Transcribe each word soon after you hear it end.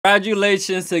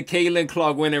Congratulations to Caitlin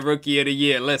Clark winning Rookie of the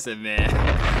Year. Listen, man.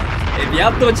 If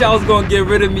y'all thought y'all was gonna get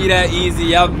rid of me that easy,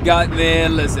 y'all got,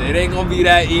 man, listen, it ain't gonna be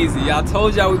that easy. I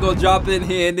told y'all we gonna drop in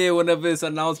here and there whenever it's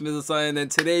announcements or something.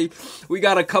 And today, we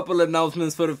got a couple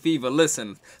announcements for the Fever.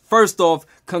 Listen, first off,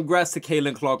 congrats to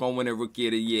Caitlin Clark on winning Rookie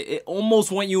of the Year. It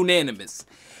almost went unanimous.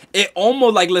 It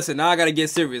almost, like, listen, now I gotta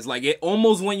get serious. Like, it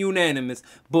almost went unanimous,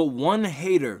 but one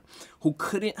hater who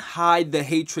couldn't hide the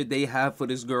hatred they have for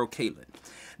this girl, Caitlin,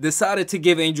 decided to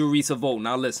give Angel Reese a vote.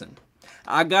 Now, listen,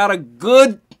 I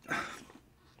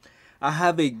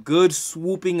have a good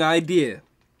swooping idea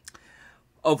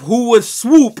of who would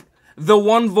swoop the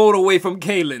one vote away from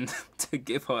Caitlin to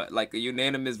give her like a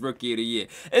unanimous Rookie of the Year.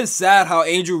 It's sad how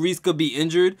Angel Reese could be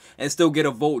injured and still get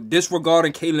a vote,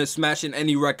 disregarding Caitlin smashing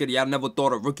any record y'all never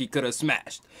thought a rookie could have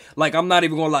smashed. Like, I'm not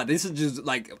even gonna lie, this is just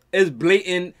like, it's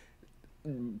blatant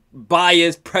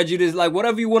bias, prejudice, like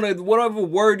whatever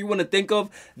word you want to think of.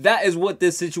 That is what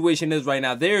this situation is right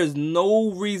now. There is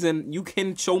no reason, you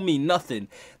can show me nothing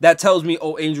that tells me,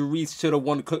 oh, Angel Reese should have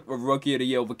won the Rookie of the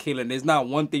Year over Caitlin. There's not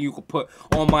one thing you could put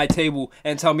on my table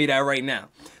and tell me that right now.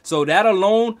 So that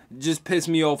alone just pissed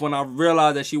me off when I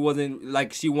realized that she wasn't,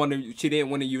 like, she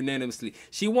didn't win it unanimously.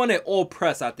 She won it all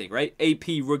press, I think, right? AP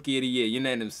Rookie of the Year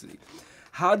unanimously.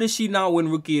 How did she not win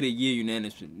Rookie of the Year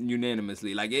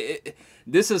unanimously? Like,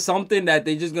 this is something that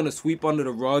they're just going to sweep under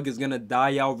the rug. It's going to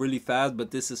die out really fast,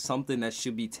 but this is something that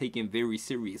should be taken very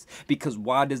serious. Because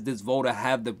why does this voter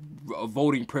have the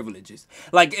voting privileges?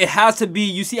 Like, it has to be,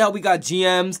 you see how we got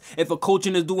GMs if a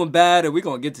coaching is doing bad, and we're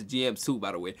going to get to GMs too,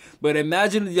 by the way. But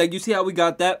imagine, like, you see how we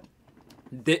got that?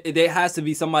 There has to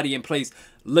be somebody in place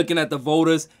looking at the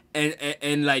voters,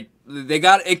 and like,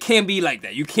 it can't be like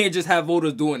that. You can't just have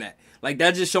voters doing that. Like,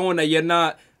 that's just showing that you're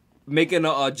not making a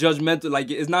judgmental, like,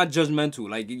 it's not judgmental.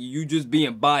 Like, you just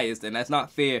being biased, and that's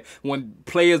not fair when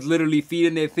players literally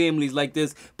feeding their families like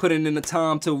this, putting in the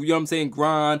time to, you know what I'm saying,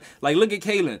 grind. Like, look at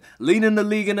Caitlin, leading the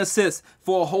league in assists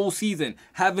for a whole season,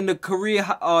 having the career,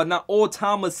 not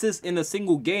all-time assists in a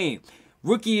single game,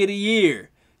 Rookie of the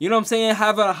Year, you know what I'm saying,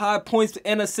 having a high points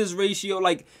and assist ratio.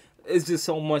 Like, it's just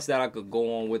so much that I could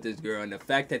go on with this girl. And the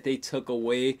fact that they took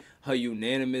away her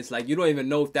unanimous, like, you don't even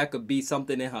know if that could be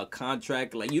something in her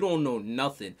contract. Like, you don't know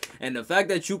nothing. And the fact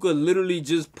that you could literally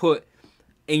just put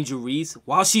Angel Reese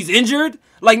while she's injured,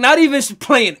 like, not even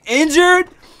playing injured,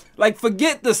 like,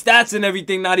 forget the stats and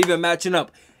everything not even matching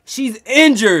up. She's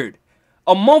injured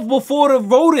a month before the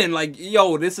voting. Like,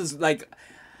 yo, this is like,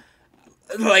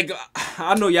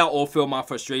 I know y'all all feel my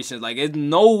frustrations. Like, there's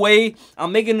no way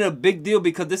I'm making it a big deal,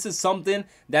 because this is something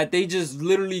that they just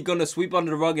literally gonna sweep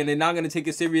under the rug, and they're not gonna take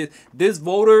it serious. This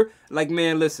voter, like,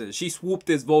 man, listen, she swooped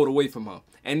this vote away from her.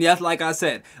 And yes, like I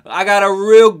said, I got a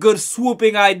real good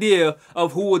swooping idea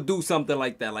of who would do something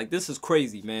like that. Like, this is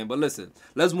crazy, man. But listen,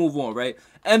 let's move on, right?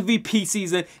 MVP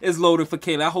season is loaded for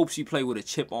Caitlin. I hope she play with a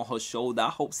chip on her shoulder. I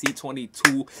hope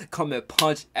C22 come and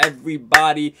punch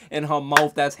everybody in her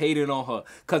mouth that's hating on her.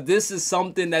 Because this is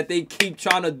something that they keep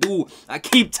trying to do. I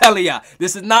keep telling y'all,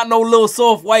 this is not no little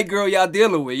soft white girl y'all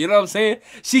dealing with. You know what I'm saying?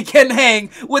 She can hang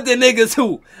with the niggas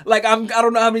who. Like, I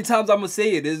don't know how many times I'm going to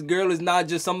say it. This girl is not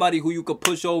just somebody who you could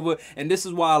push over. And this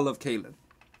is why I love Caitlin.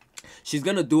 She's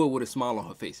gonna do it with a smile on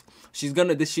her face. She's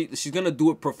gonna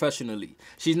do it professionally.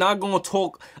 She's not gonna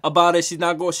talk about it. She's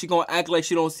gonna act like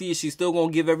she don't see it. She's still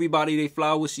gonna give everybody their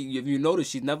flowers. If you notice,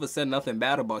 she's never said nothing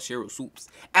bad about Cheryl Swoops.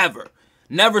 Ever.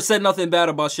 Never said nothing bad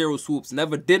about Cheryl Swoops.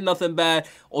 Never did nothing bad.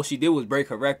 All she did was break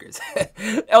her records.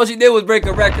 All she did was break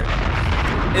her record.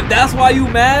 If that's why you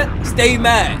mad, stay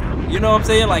mad. You know what I'm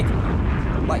saying? Like,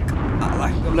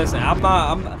 listen,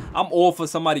 I'm all for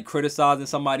somebody criticizing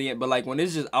somebody, but like, when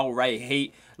it's just outright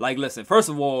hate, like, listen, first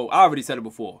of all, I already said it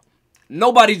before.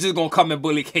 Nobody's just gonna come and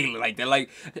bully Caitlin like that. Like,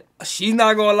 she's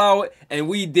not gonna allow it, and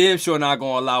we damn sure not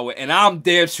gonna allow it, and I'm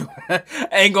damn sure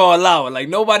ain't gonna allow it. Like,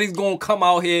 nobody's gonna come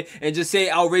out here and just say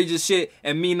outrageous shit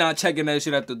and me not checking that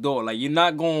shit at the door. Like, you're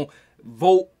not gonna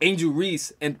vote Angel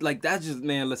Reese, and like, that's just,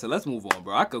 man, listen, let's move on,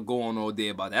 bro. I could go on all day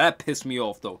about that. That pissed me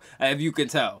off, though, if you can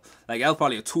tell. Like, that was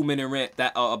probably a 2-minute rant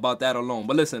about that alone.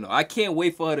 But listen, though, I can't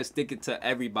wait for her to stick it to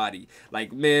everybody.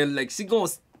 Like, man, like, she gonna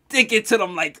stick it to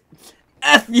them, like,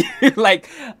 F you. Like,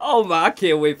 oh my, I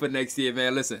can't wait for next year,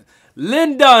 man. Listen,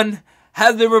 Lynn Dunn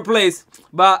has been replaced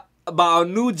by our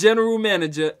new general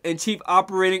manager and chief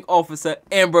operating officer,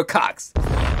 Wnba Cox.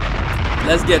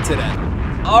 Let's get to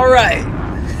that. All right.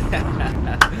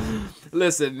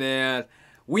 Listen, man,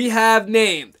 we have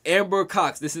named Wnba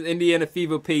Cox. This is Indiana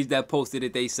Fever page that posted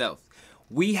it themselves.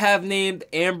 We have named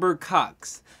Wnba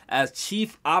Cox as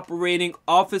Chief Operating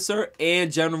Officer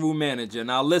and General Manager.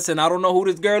 Now, listen, I don't know who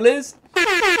this girl is.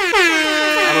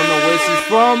 I I don't know where she's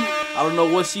from. I don't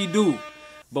know what she do.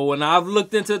 But when I've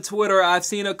looked into Twitter, I've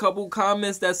seen a couple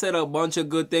comments that said a bunch of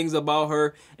good things about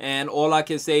her. And all I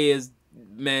can say is,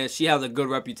 man, she has a good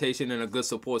reputation and a good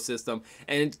support system.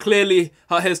 And clearly,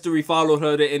 her history followed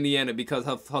her to Indiana because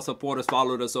her supporters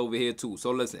followed us over here too.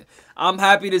 So listen, I'm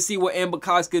happy to see what Amber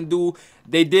Cox can do.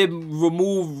 They did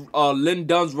remove Lynn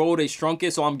Dunn's role. They shrunk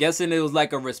it. So I'm guessing it was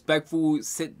like a respectful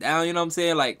sit down. You know what I'm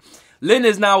saying? Like, Lynn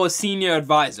is now a senior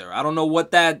advisor. I don't know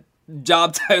what that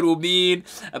job title mean,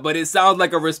 but it sounds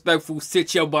like a respectful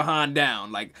sit your behind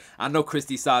down. Like, I know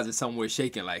Christie size is somewhere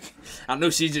shaking. Like, I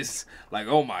know she just like,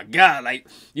 oh my god, like,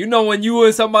 you know, when you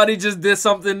and somebody just did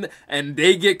something and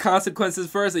they get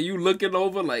consequences first, and you looking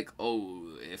over like, oh,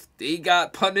 if they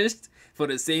got punished for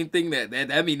the same thing,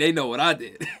 that mean they know what I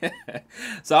did.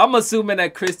 So I'm assuming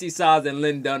that Christie size and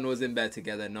Lynn Dunn was in bed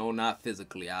together. No, not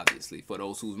physically, obviously, for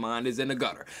those whose mind is in the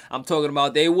gutter. I'm talking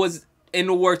about they was in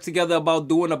the work together about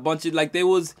doing a bunch of, like, they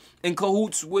was in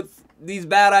cahoots with these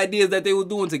bad ideas that they were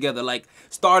doing together, like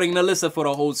starting Alyssa for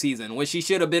the whole season when she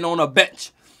should have been on a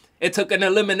bench. It took an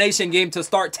elimination game to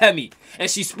start Temmie, and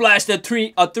she splashed a three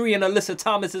in Alyssa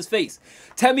Thomas's face.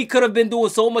 Temmie could have been doing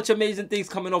so much amazing things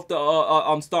coming off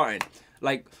the starting.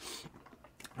 Like,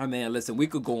 I mean, listen, we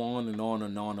could go on and on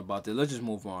and on about this. Let's just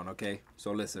move on, okay?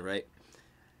 So listen, right?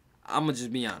 I'm gonna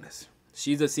just be honest.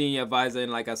 She's a senior advisor,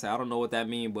 and like I said, I don't know what that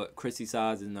means, but Christie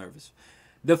size is nervous.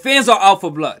 The fans are out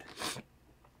for blood.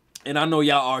 And I know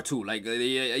y'all are too. Like,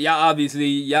 y'all obviously,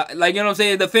 y'all, like, you know what I'm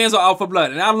saying? The fans are out for blood,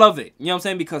 and I love it. You know what I'm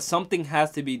saying? Because something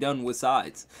has to be done with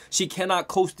sides. She cannot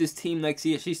coach this team next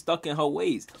year. She's stuck in her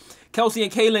ways. Kelsey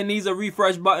and Kaylin needs a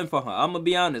refresh button for her. I'm going to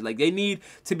be honest. Like, they need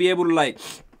to be able to, like,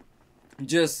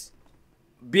 just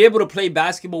be able to play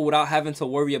basketball without having to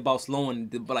worry about slowing.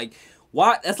 But, like,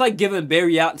 why? That's like telling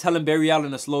Barry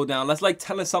Allen to slow down. That's like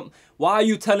telling something. Why are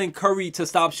you telling Curry to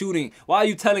stop shooting? Why are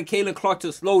you telling Caitlin Clark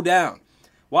to slow down?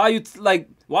 Why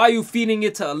are you feeding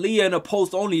it to Aaliyah in a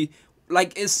post only?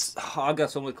 Like, it's, oh, I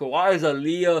got so much cool. Why is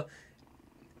Aaliyah,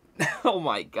 oh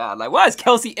my god, like, why is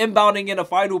Kelsey inbounding in a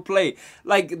final play?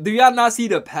 Like, do y'all not see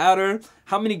the pattern?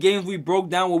 How many games we broke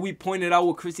down where we pointed out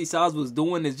what Christie Siles was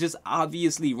doing is just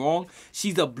obviously wrong.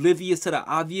 She's oblivious to the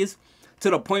obvious, to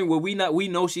the point where we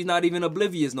know she's not even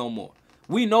oblivious no more.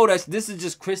 We know that this is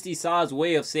just Christie Siles'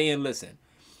 way of saying, listen,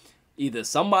 either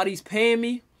somebody's paying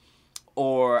me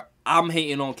or I'm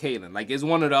hating on Kaylin. Like, it's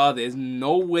one or the other. There's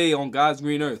no way on God's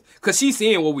green earth. Because she's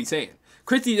seeing what we saying.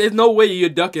 Christie, there's no way you're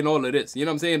ducking all of this. You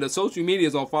know what I'm saying? The social media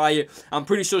is on fire. I'm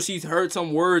pretty sure she's heard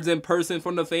some words in person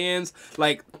from the fans.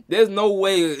 Like, there's no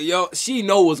way. Yo, she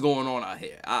know what's going on out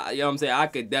here. You know what I'm saying? I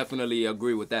could definitely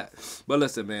agree with that. But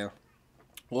listen, man.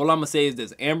 All I'm going to say is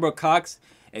this. Amber Cox,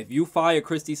 if you fire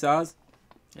Christie Size,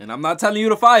 and I'm not telling you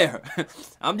to fire her.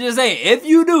 I'm just saying, if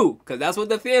you do, because that's what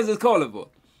the fans is calling for,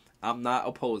 I'm not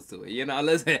opposed to it. You know,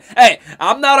 listen. Hey,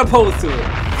 I'm not opposed to it.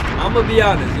 I'm going to be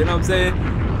honest. You know what I'm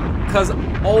saying? Because,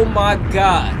 oh my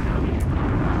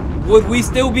God. Would we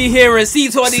still be here in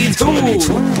C22?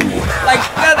 Like,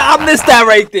 I missed that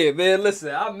right there, man.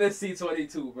 Listen, I miss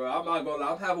C22, bro. I'm not going to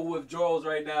lie. I'm having withdrawals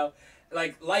right now.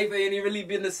 Like, life ain't really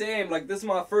been the same. Like, this is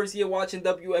my first year watching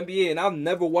WNBA, and I've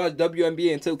never watched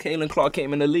WNBA until Caitlin Clark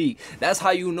came in the league. That's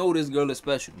how you know this girl is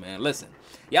special, man. Listen,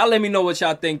 y'all let me know what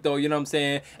y'all think, though. You know what I'm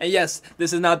saying? And yes,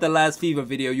 this is not the last Fever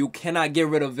video. You cannot get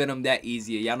rid of Venom that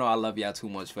easy. Y'all know I love y'all too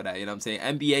much for that. You know what I'm saying?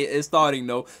 NBA is starting,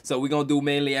 though, so we're going to do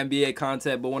mainly NBA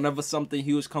content. But whenever something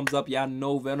huge comes up, y'all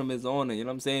know Venom is on it. You know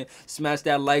what I'm saying? Smash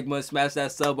that like button, smash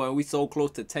that sub button. We so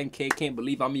close to 10K. Can't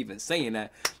believe I'm even saying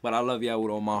that. But I love y'all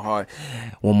with all my heart.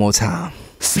 One more time.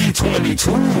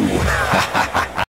 C22.